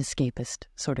it's not an escapist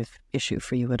sort of issue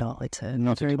for you at all. It's a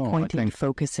not very at all. pointed,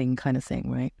 focusing kind of thing,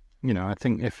 right? I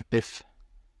think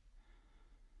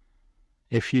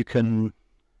if you can,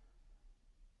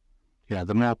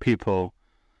 the more people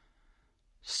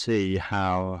see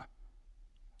how,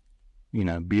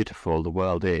 beautiful the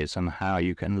world is, and how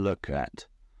you can look at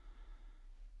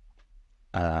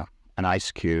an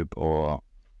ice cube or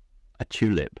a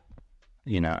tulip,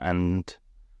 and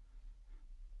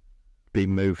be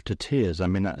moved to tears. I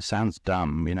mean, that sounds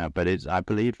dumb, but I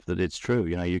believe that it's true.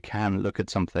 You can look at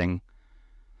something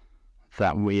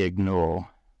that we ignore,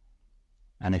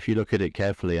 and if you look at it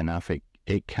carefully enough,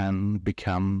 it can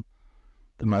become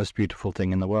the most beautiful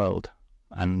thing in the world.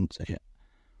 And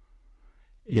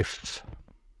if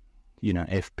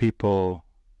people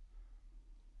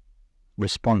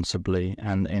responsibly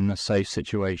and in a safe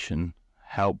situation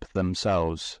help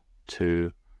themselves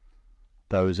to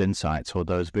those insights or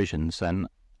those visions, then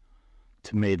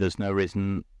to me there's no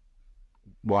reason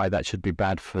why that should be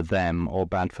bad for them or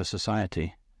bad for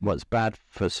society. What's bad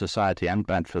for society and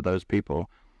bad for those people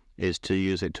is to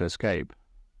use it to escape.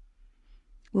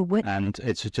 And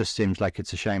it just seems like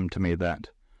it's a shame to me that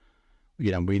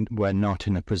we're not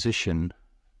in a position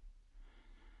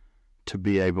to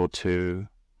be able to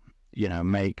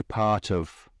make part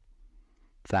of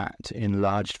that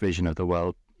enlarged vision of the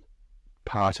world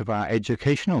part of our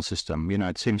educational system.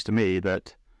 It seems to me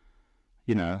that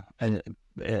by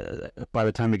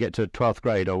the time we get to 12th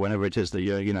grade or whenever it is that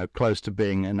you're close to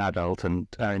being an adult and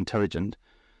intelligent,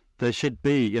 there should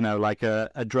be like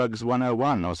a drugs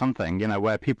 101 or something,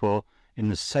 where people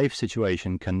in a safe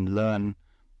situation can learn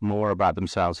more about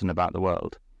themselves and about the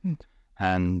world.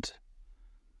 And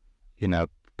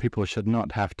people should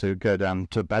not have to go down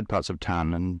to bad parts of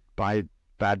town and buy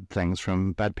bad things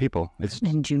from bad people.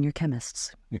 And junior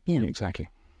chemists. Yeah. Exactly.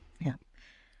 Yeah.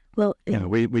 Well,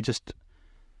 we just,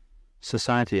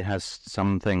 society has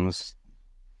some things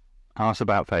arse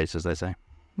about face, as they say.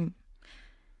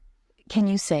 Can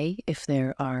you say if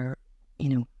there are,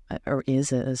 or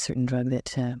is a certain drug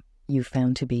that you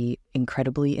found to be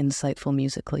incredibly insightful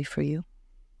musically for you?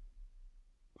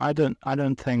 I don't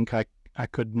think I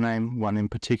could name one in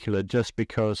particular, just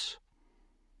because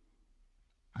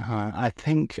I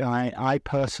think I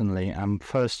personally am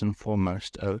first and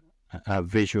foremost a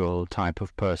visual type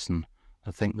of person.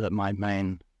 I think that my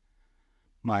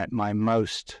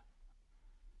most,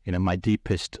 my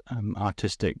deepest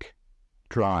artistic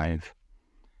drive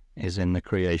is in the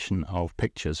creation of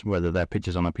pictures, whether they're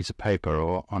pictures on a piece of paper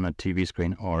or on a TV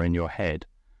screen or in your head.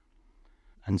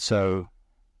 And so,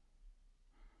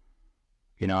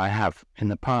 I have in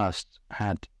the past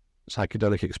had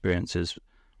psychedelic experiences,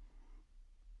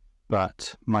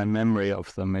 but my memory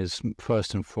of them is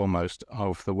first and foremost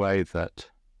of the way that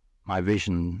my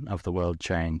vision of the world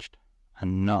changed,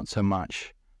 and not so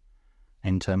much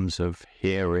in terms of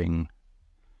hearing,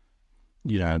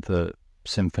 the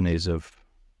symphonies of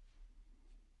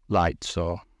lights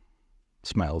or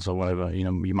smells or whatever,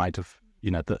 you might have,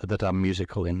 that are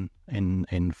musical in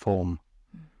form.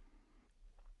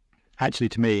 Actually,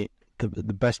 to me,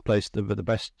 the best place, the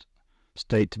best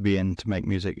state to be in to make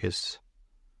music is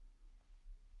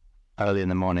early in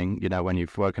the morning, when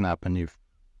you've woken up and you've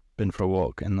been for a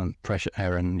walk in the fresh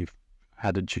air and you've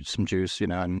had some juice,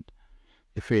 and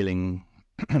you're feeling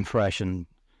fresh and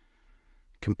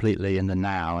completely in the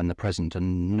now and the present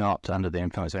and not under the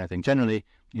influence of anything. Generally,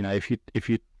 if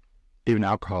you even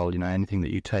alcohol, anything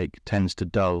that you take tends to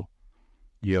dull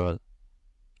your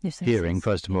hearing,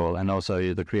 first of all, and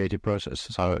also the creative process.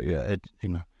 So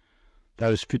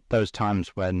those times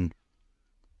when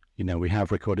we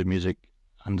have recorded music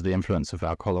under the influence of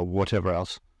alcohol or whatever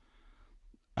else,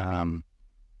 9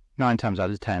 times out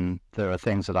of 10 there are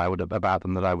things that I would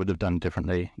have done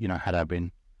differently, had I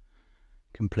been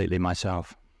completely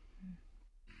myself.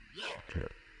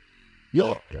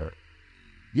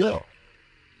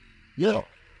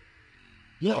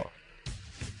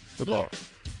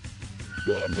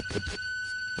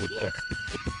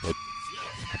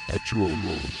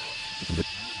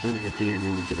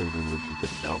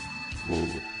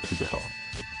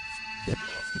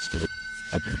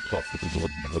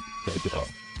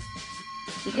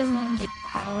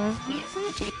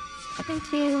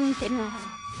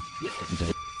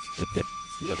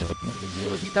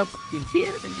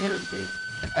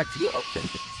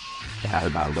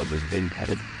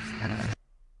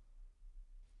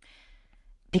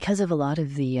 Because of a lot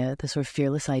of the sort of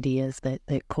fearless ideas that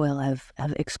Coil have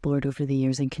explored over the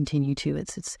years and continue to,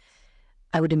 it's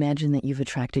I would imagine that you've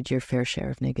attracted your fair share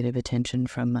of negative attention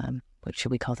from what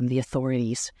should we call them, the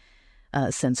authorities,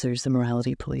 censors, the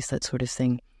morality police, that sort of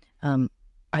thing. Are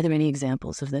there any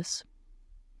examples of this?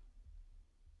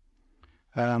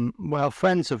 Well,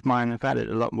 friends of mine have had it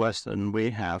a lot worse than we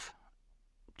have.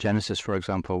 Genesis, for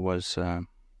example, was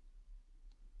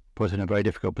put in a very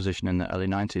difficult position in the early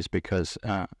 90s because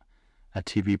a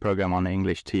TV program on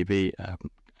English TV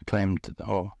claimed,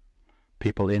 or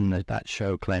people in that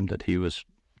show claimed, that he was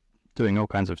doing all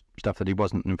kinds of stuff that he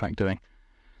wasn't in fact doing,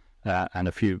 and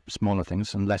a few smaller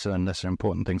things and lesser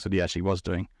important things that he actually was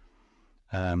doing.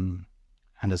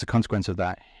 And as a consequence of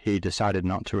that, he decided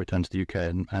not to return to the UK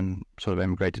and sort of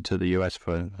emigrated to the US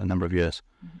for a number of years,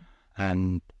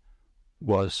 and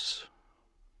was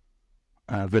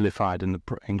vilified in the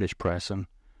English press, and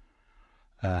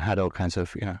had all kinds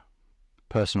of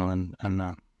personal and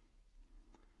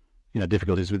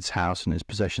difficulties with his house and his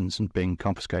possessions and being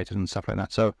confiscated and stuff like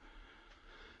that. So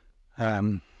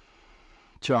John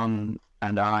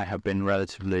and I have been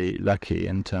relatively lucky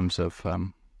in terms of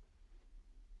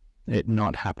it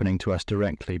not happening to us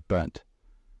directly, but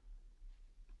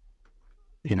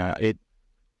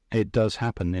it does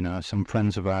happen. Some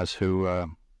friends of ours who,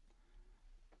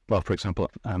 for example,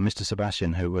 Mr.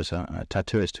 Sebastian, who was a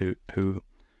tattooist who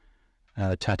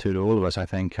tattooed all of us, I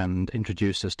think, and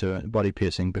introduced us to body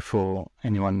piercing before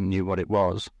anyone knew what it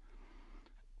was,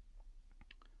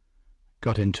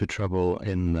 got into trouble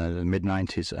in the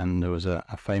mid-90s, and there was a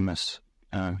famous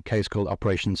case called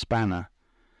Operation Spanner,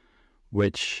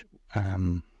 which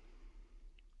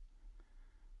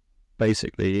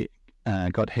basically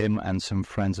got him and some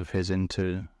friends of his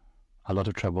into a lot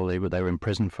of trouble. They were in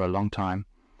prison for a long time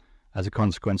as a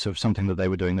consequence of something that they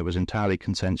were doing that was entirely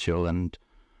consensual and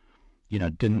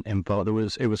didn't involve.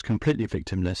 It was completely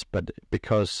victimless, but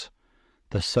because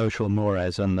the social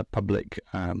mores and the public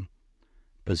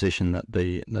position that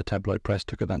the tabloid press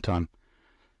took at that time,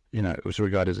 it was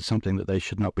regarded as something that they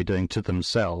should not be doing to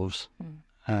themselves.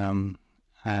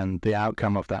 And the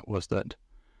outcome of that was that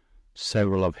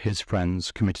several of his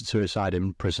friends committed suicide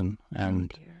in prison,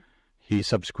 and he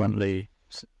subsequently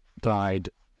died,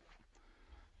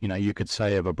 you could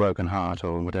say of a broken heart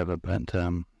or whatever, but,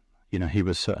 he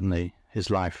was certainly, his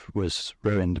life was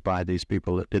ruined by these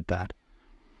people that did that.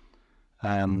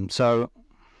 So,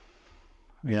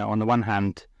 on the one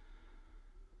hand,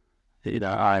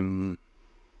 I'm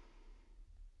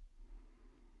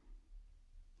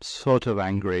sort of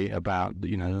angry about,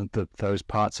 those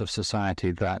parts of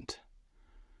society that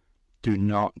do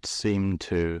not seem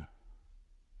to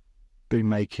be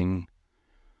making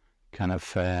kind of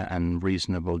fair and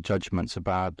reasonable judgments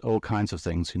about all kinds of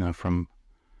things, from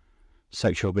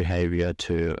sexual behavior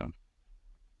to,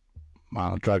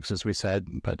 drugs, as we said,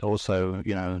 but also,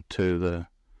 to the,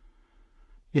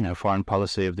 foreign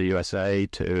policy of the USA,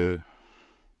 to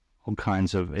all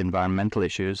kinds of environmental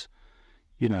issues.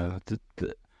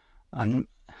 And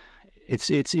it's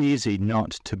easy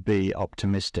not to be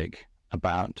optimistic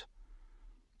about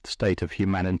the state of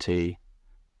humanity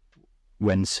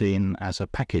when seen as a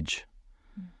package.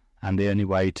 And the only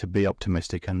way to be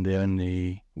optimistic, and the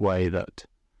only way that,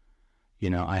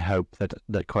 I hope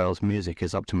that Coil's music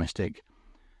is optimistic,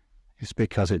 is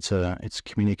because it's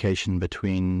communication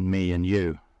between me and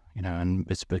you, and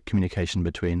it's a communication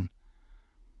between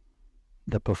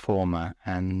the performer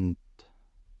and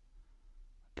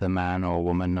the man or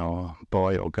woman or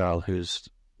boy or girl who's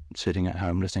sitting at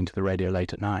home listening to the radio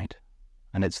late at night.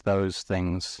 And it's those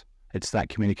things, it's that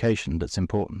communication that's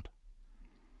important.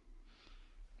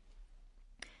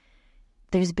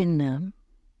 There's been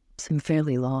some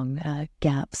fairly long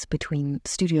gaps between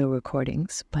studio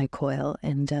recordings by Coil,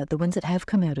 and the ones that have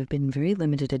come out have been very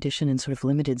limited edition and sort of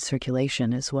limited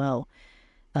circulation as well.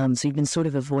 So you've been sort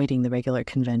of avoiding the regular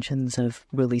conventions of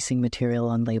releasing material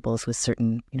on labels with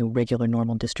certain, regular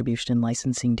normal distribution and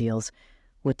licensing deals.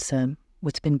 What's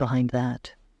been behind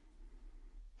that?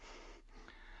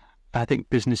 I think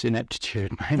business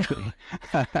ineptitude, mainly.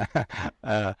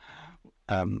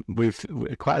 We've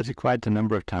quite a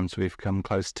number of times we've come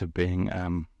close to being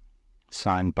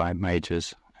signed by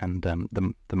majors, and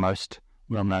the most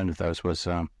well known of those was.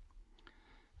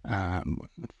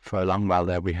 For a long while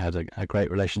there, we had a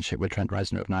great relationship with Trent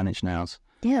Reznor of Nine Inch Nails.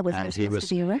 Yeah, it was supposed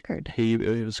to be a record. He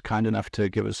was kind enough to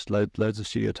give us loads of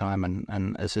studio time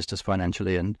and assist us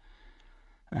financially,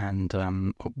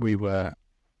 and we were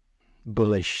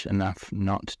bullish enough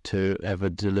not to ever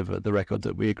deliver the record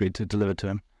that we agreed to deliver to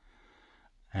him,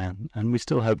 and we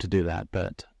still hope to do that.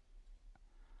 But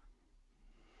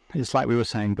it's like we were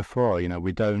saying before,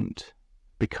 we don't,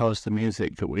 because the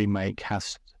music that we make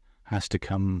has to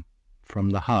come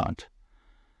from the heart.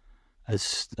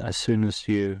 As soon as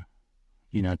you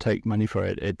take money for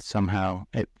it, it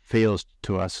feels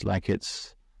to us like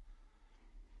it's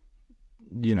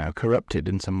corrupted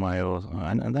in some way,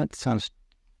 and that sounds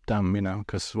dumb,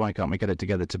 because why can't we get it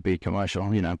together to be commercial,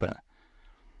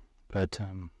 but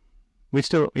we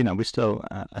still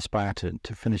aspire to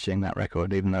finishing that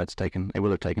record, even though it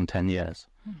will have taken 10 years.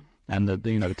 And the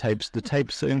tapes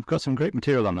have got some great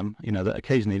material on them. That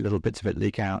occasionally little bits of it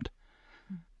leak out.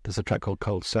 There's a track called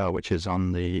Cold Cell, which is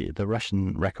on the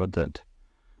Russian record that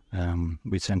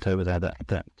we sent over there.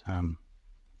 The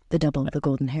double, the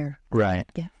golden hair. Right.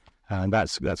 Yeah. And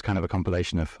that's kind of a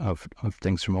compilation of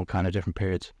things from all kind of different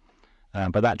periods.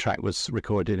 But that track was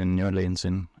recorded in New Orleans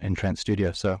in Trent's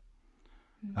studio. So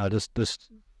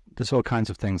there's all kinds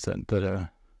of things that are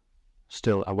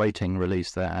still awaiting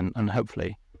release there, and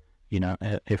hopefully,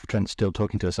 if Trent's still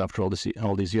talking to us after all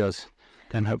these years,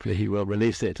 then hopefully he will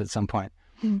release it at some point.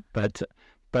 But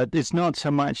it's not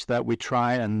so much that we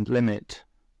try and limit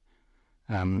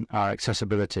our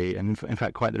accessibility, and in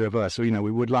fact quite the reverse. So,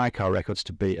 we would like our records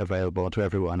to be available to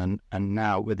everyone, and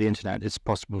now with the internet it's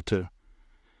possible to,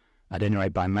 at any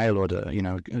rate by mail order,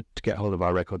 to get hold of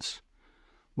our records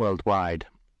worldwide.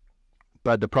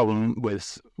 But the problem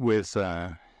with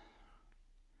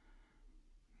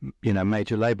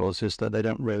major labels is that they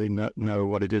don't really know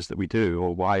what it is that we do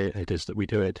or why it is that we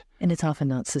do it. And it's often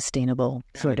not sustainable,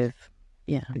 sort of.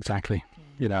 Yeah. Exactly.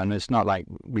 And it's not like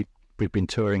we've been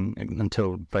touring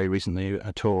until very recently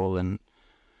at all, and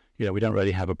we don't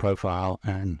really have a profile,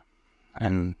 and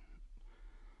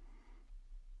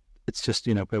it's just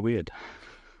we're weird.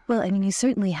 Well, I mean, you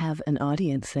certainly have an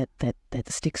audience that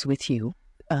sticks with you.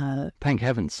 Thank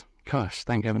heavens. Gosh,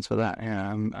 thank heavens for that. Yeah,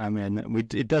 I mean,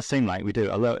 it does seem like we do.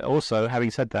 Although, also,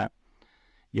 having said that,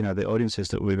 the audiences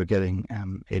that we were getting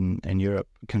in Europe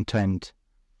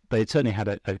they certainly had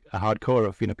a hardcore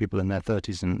of people in their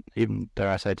 30s and even, dare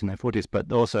I say it, in their 40s. But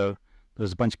also, there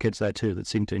was a bunch of kids there too that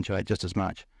seemed to enjoy it just as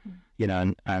much,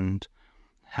 and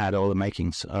had all the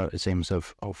makings, it seems,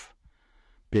 of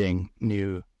being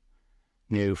new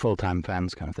full-time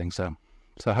fans, kind of thing. So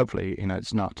hopefully,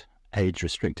 it's not age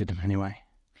restricted in any way.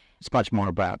 It's much more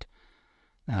about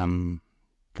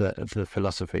the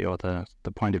philosophy or the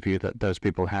point of view that those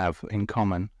people have in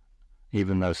common,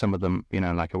 even though some of them,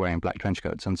 like, are wearing black trench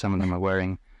coats, and some of them are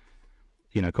wearing,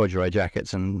 corduroy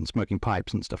jackets and smoking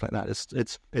pipes and stuff like that.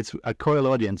 It's a Coil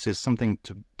audience is something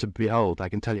to behold, I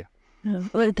can tell you.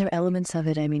 Well, there are elements of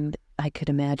it. I mean, I could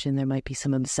imagine there might be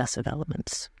some obsessive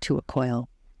elements to a Coil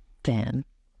fan.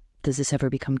 Does this ever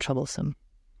become troublesome?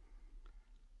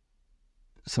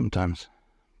 Sometimes,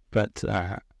 but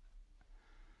I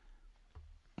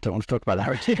don't want to talk about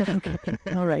that. Okay.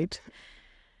 All right.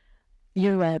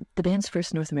 The band's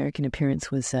first North American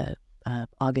appearance was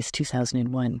August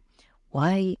 2001.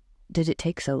 Why did it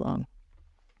take so long?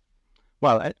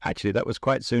 Well, actually, that was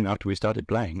quite soon after we started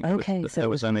playing. Okay, it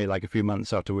was only like a few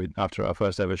months after our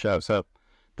first ever show. So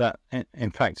that,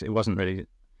 in fact, it wasn't really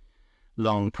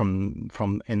long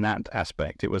from in that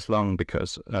aspect. It was long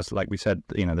because, as like we said,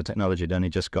 the technology had only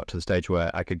just got to the stage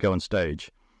where I could go on stage,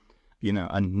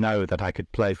 and know that I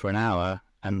could play for an hour,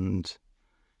 and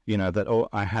that all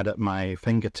I had at my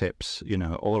fingertips,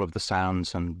 all of the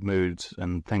sounds and moods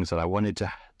and things that I wanted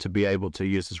to be able to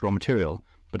use as raw material,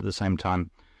 but at the same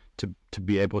time to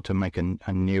be able to make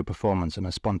a new performance, and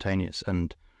a spontaneous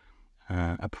and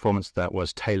a performance that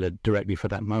was tailored directly for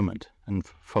that moment, and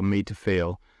for me to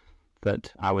feel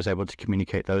that I was able to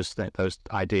communicate those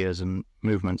ideas and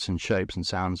movements and shapes and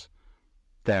sounds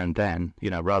there and then,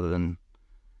 rather than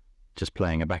just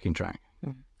playing a backing track.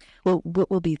 Well,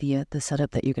 what will be the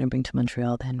setup that you're going to bring to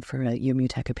Montreal then for your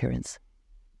Mutek appearance?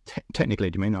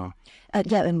 Technically, do you mean? Or?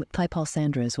 Yeah, and Paul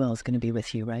Sandra as well is going to be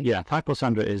with you, right? Yeah, Paul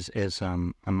Sandra is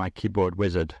my keyboard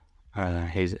wizard.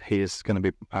 He is going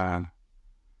to be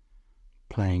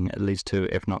playing at least 2,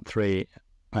 if not 3,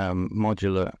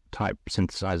 modular type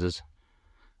synthesizers,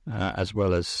 as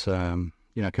well as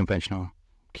conventional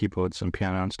keyboards and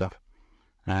piano and stuff.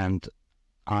 And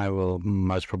I will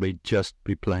most probably just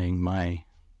be playing my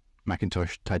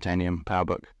Macintosh Titanium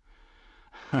PowerBook.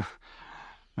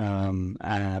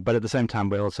 But at the same time,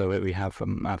 we have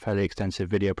a fairly extensive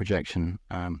video projection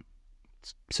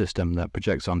system that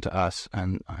projects onto us,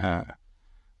 and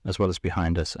as well as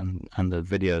behind us, and the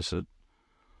videos,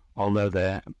 although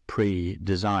they're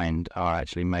pre-designed, are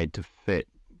actually made to fit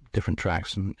different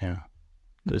tracks, and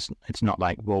it's not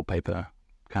like wallpaper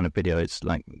kind of video. It's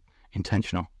like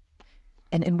intentional.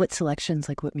 And what selections,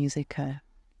 like what music?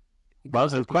 Well,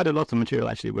 there's quite a lot of material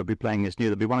actually we'll be playing is new.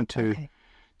 There'll be one or two. Okay.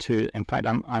 In fact,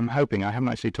 I'm hoping, I haven't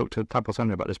actually talked to Paul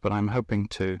Sandra about this, but I'm hoping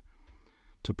to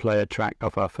play a track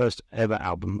of our first ever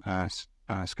album,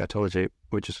 Scatology,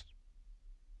 which is,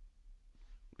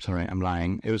 sorry, I'm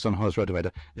lying. It was on Horse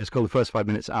Rotovator. It's called The First 5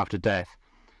 Minutes After Death.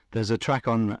 There's a track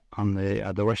on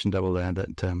the Russian double there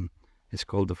that is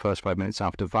called The First 5 Minutes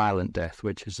After Violent Death,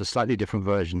 which is a slightly different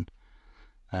version,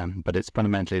 but it's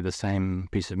fundamentally the same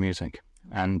piece of music,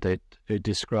 and it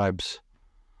describes,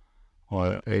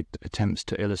 or it attempts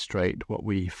to illustrate what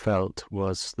we felt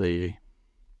was the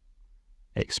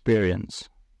experience,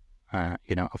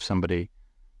 of somebody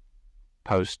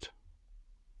post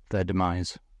their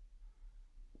demise.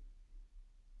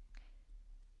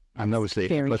 And obviously,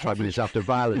 Very plus 5 minutes after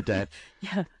violent death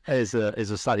Yeah. is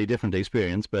a slightly different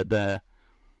experience, but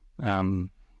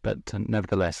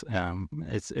nevertheless,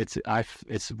 it's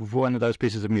one of those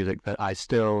pieces of music that I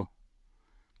still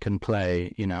can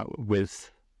play,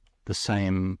 with the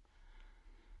same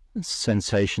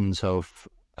sensations of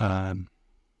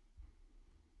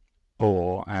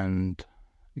awe and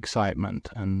excitement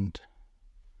and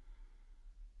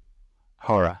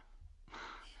horror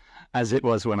as it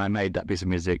was when I made that piece of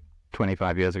music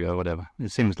 25 years ago or whatever.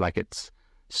 It seems like it's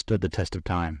stood the test of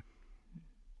time.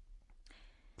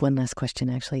 One last question,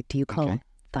 actually. Do you call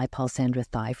Thigh Paul Sandra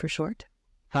Thigh for short?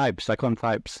 Thipes, I call him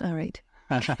Thipes. All right.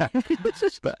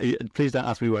 But please don't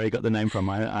ask me where he got the name from.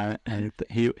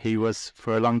 He was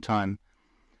for a long time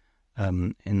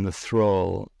in the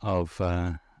thrall of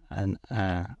a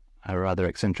rather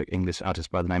eccentric English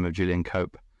artist by the name of Julian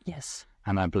Cope. Yes.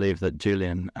 And I believe that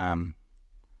Julian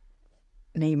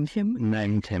named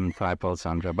him Thigh Paul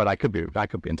Sandra, but I could be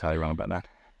entirely wrong about that.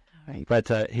 All right.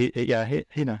 But he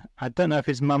I don't know if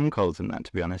his mum calls him that,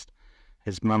 to be honest.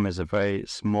 His mum is a very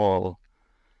small,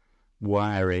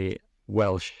 wiry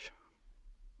Welsh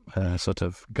sort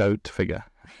of goat figure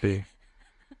who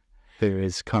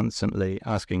is constantly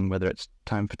asking whether it's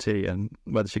time for tea and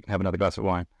whether she can have another glass of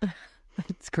wine.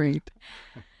 That's great.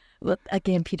 Well,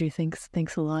 again, Peter,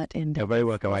 thanks a lot, and You're very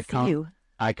welcome. see you.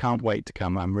 I can't wait to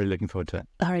come. I'm really looking forward to it.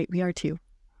 All right, we are too.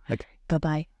 Okay.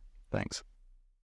 Bye-bye. Thanks.